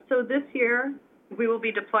So this year, we will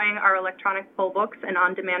be deploying our electronic poll books and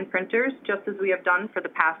on-demand printers, just as we have done for the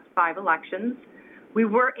past 5 elections. We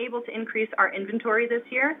were able to increase our inventory this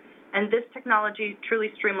year, and this technology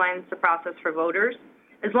truly streamlines the process for voters.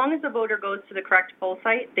 As long as the voter goes to the correct poll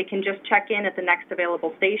site, they can just check in at the next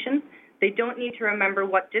available station. They don't need to remember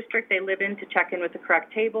what district they live in to check in with the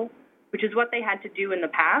correct table, which is what they had to do in the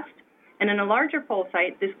past. And in a larger poll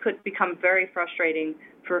site, this could become very frustrating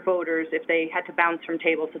for voters if they had to bounce from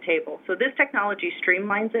table to table. So this technology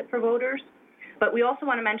streamlines it for voters. But we also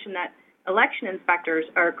want to mention that election inspectors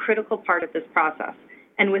are a critical part of this process.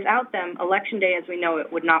 And without them, Election Day as we know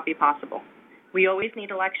it would not be possible. We always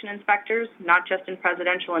need election inspectors, not just in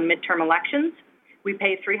presidential and midterm elections. We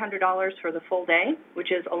pay $300 for the full day,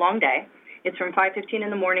 which is a long day. It's from 5:15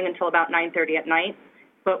 in the morning until about 9:30 at night.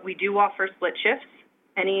 But we do offer split shifts.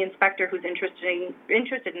 Any inspector who's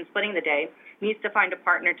interested in splitting the day needs to find a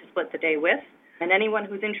partner to split the day with. And anyone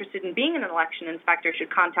who's interested in being an election inspector should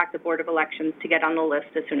contact the Board of Elections to get on the list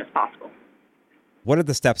as soon as possible. What are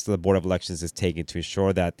the steps that the Board of Elections is taking to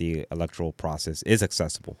ensure that the electoral process is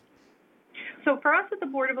accessible? So for us at the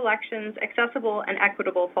Board of Elections, accessible and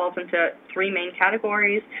equitable falls into 3 main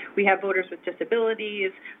categories. We have voters with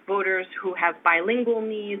disabilities, voters who have bilingual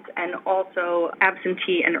needs, and also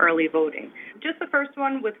absentee and early voting. Just the first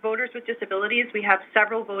one, with voters with disabilities, we have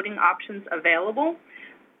several voting options available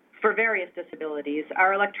for various disabilities.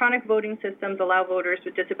 Our electronic voting systems allow voters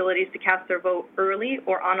with disabilities to cast their vote early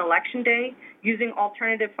or on Election Day using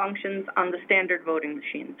alternative functions on the standard voting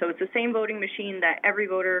machine. So it's the same voting machine that every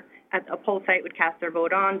voter at a poll site would cast their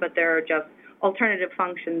vote on, but there are just alternative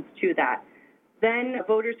functions to that. Then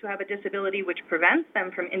voters who have a disability which prevents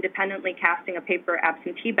them from independently casting a paper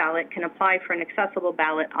absentee ballot can apply for an accessible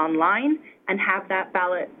ballot online and have that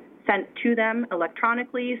ballot sent to them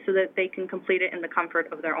electronically so that they can complete it in the comfort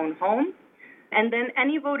of their own home. And then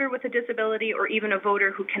any voter with a disability or even a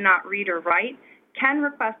voter who cannot read or write can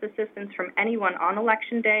request assistance from anyone on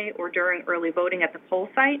Election Day or during early voting at the poll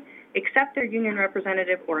site, except their union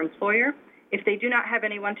representative or employer. If they do not have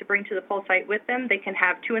anyone to bring to the poll site with them, they can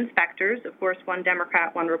have 2 inspectors, of course, 1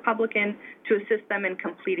 Democrat, 1 Republican, to assist them in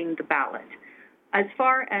completing the ballot. As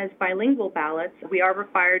far as bilingual ballots, we are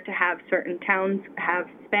required to have certain towns have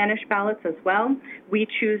Spanish ballots as well. We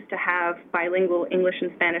choose to have bilingual English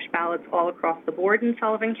and Spanish ballots all across the board in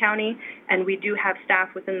Sullivan County, and we do have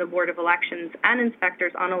staff within the Board of Elections and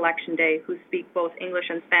inspectors on Election Day who speak both English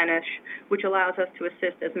and Spanish, which allows us to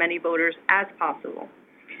assist as many voters as possible.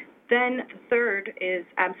 Then third is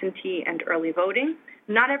absentee and early voting.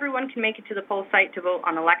 Not everyone can make it to the poll site to vote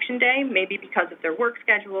on Election Day, maybe because of their work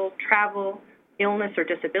schedule, travel, illness, or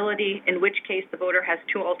disability, in which case the voter has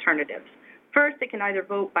 2 alternatives. First, they can either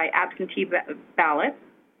vote by absentee ballot,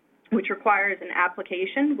 which requires an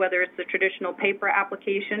application, whether it's the traditional paper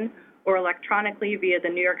application or electronically via the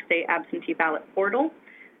New York State absentee ballot portal.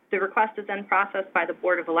 The request is then processed by the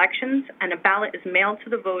Board of Elections, and a ballot is mailed to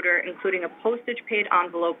the voter, including a postage-paid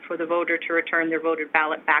envelope for the voter to return their voted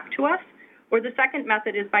ballot back to us. Or the second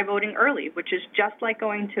method is by voting early, which is just like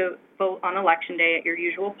going to vote on Election Day at your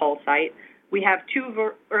usual poll site. We have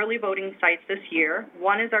 2 early voting sites this year.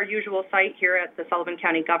 One is our usual site here at the Sullivan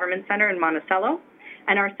County Government Center in Monticello.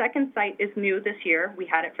 And our second site is new this year. We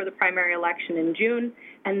had it for the primary election in June,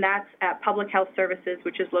 and that's at Public Health Services,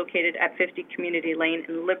 which is located at 50 Community Lane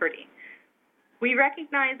in Liberty. We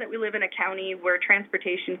recognize that we live in a county where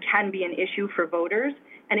transportation can be an issue for voters,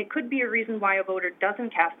 and it could be a reason why a voter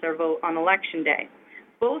doesn't cast their vote on Election Day.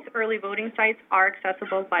 Both early voting sites are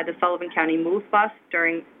accessible by the Sullivan County Move Bus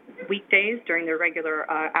during weekdays, during their regular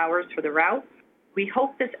hours for the route. We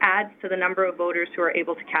hope this adds to the number of voters who are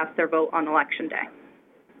able to cast their vote on Election Day.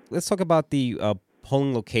 Let's talk about the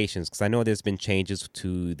polling locations, because I know there's been changes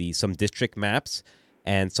to some district maps,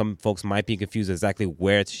 and some folks might be confused exactly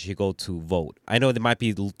where to should go to vote. I know it might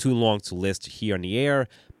be too long to list here on the air,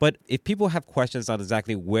 but if people have questions on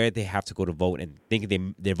exactly where they have to go to vote and think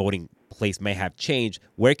their voting place may have changed,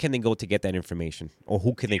 where can they go to get that information, or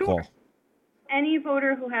who can they call? Any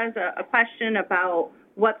voter who has a question about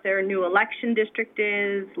what their new election district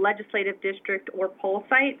is, legislative district, or poll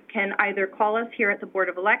site can either call us here at the Board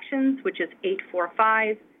of Elections, which is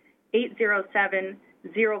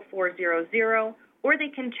 845-807-0400, or they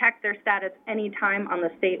can check their status anytime on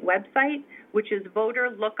the state website, which is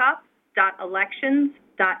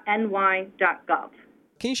voterlookup.elections.ny.gov.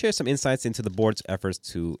 Can you share some insights into the board's efforts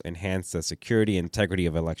to enhance the security and integrity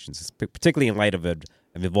of elections, particularly in light of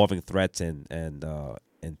evolving threats and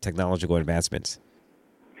technological advancements?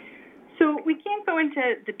 So we can't go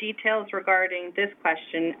into the details regarding this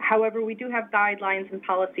question. However, we do have guidelines and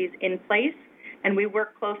policies in place and we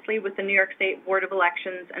work closely with the New York State Board of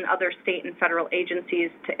Elections and other state and federal agencies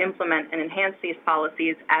to implement and enhance these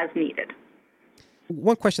policies as needed.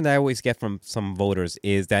 One question that I always get from some voters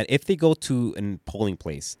is that if they go to a polling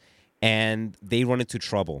place and they run into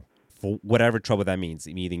trouble, for whatever trouble that means,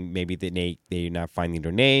 meaning maybe they're not finding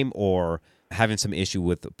their name or having some issue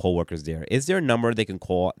with poll workers there, is there a number they can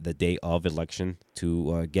call the day of election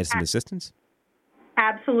to get some assistance?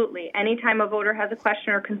 Absolutely. Anytime a voter has a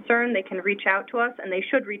question or concern, they can reach out to us, and they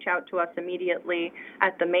should reach out to us immediately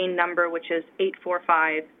at the main number, which is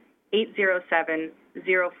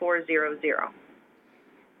 845-807-0400.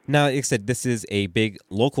 Now, like I said, this is a big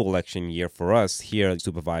local election year for us here.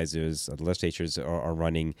 Supervisors, legislatures are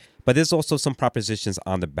running, but there's also some propositions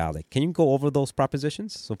on the ballot. Can you go over those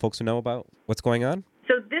propositions so folks will know about what's going on?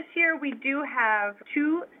 So this year we do have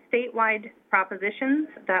 2 statewide propositions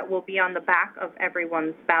that will be on the back of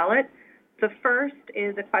everyone's ballot. The first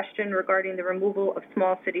is a question regarding the removal of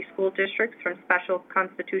small city school districts from special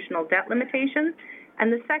constitutional debt limitations,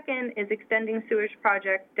 and the second is extending sewage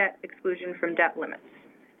project debt exclusion from debt limits.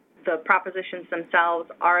 The propositions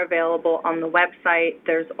themselves are available on the website.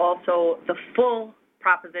 There's also the full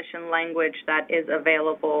proposition language that is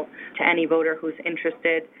available to any voter who's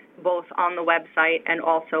interested, both on the website and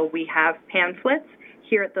also we have pamphlets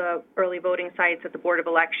here at the early voting sites at the Board of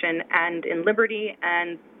Election and in Liberty,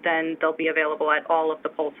 and then they'll be available at all of the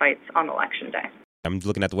poll sites on Election Day. I'm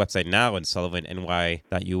looking at the website now at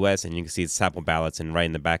sullivanny.us, and you can see the sample ballots, and right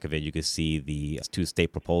in the back of it, you can see the 2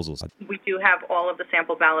 state proposals. We do have all of the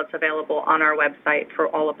sample ballots available on our website for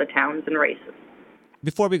all of the towns and races.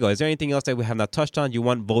 Before we go, is there anything else that we have not touched on you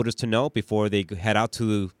want voters to know before they head out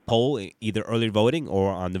to poll, either early voting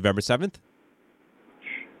or on November 7th?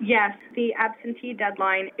 Yes, the absentee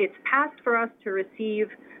deadline, it's passed for us to receive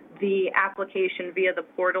the application via the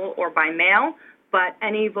portal or by mail, but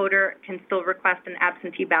any voter can still request an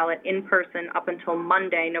absentee ballot in person up until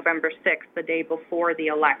Monday, November 6th, the day before the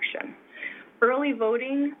election. Early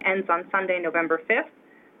voting ends on Sunday, November 5th.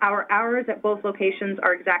 Our hours at both locations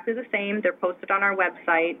are exactly the same. They're posted on our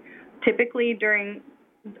website. Typically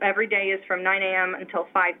every day is from 9 a.m. until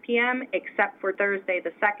 5 p.m., except for Thursday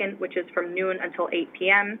the 2nd, which is from noon until 8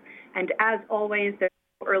 p.m. And as always, there's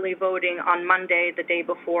early voting on Monday, the day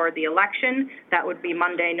before the election. That would be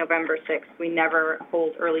Monday, November 6th. We never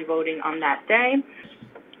hold early voting on that day.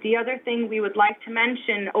 The other thing we would like to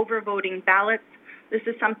mention, overvoting ballots. This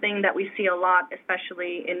is something that we see a lot,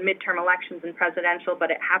 especially in midterm elections and presidential,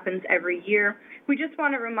 but it happens every year. We just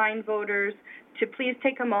want to remind voters to please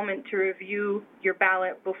take a moment to review your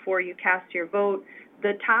ballot before you cast your vote.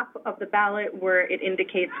 The top of the ballot where it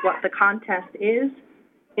indicates what the contest is,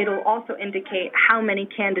 it'll also indicate how many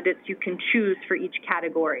candidates you can choose for each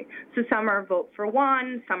category. So some are vote for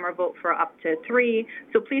 1, some are vote for up to 3.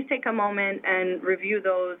 So please take a moment and review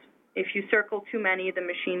those. If you circle too many, the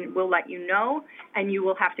machine will let you know, and you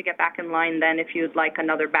will have to get back in line then if you'd like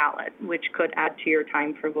another ballot, which could add to your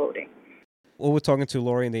time for voting. Well, we're talking to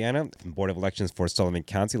Lori and Deanna from Board of Elections for Sullivan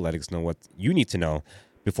County, letting us know what you need to know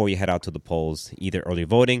before you head out to the polls, either early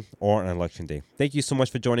voting or on Election Day. Thank you so much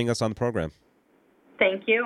for joining us on the program. Thank you.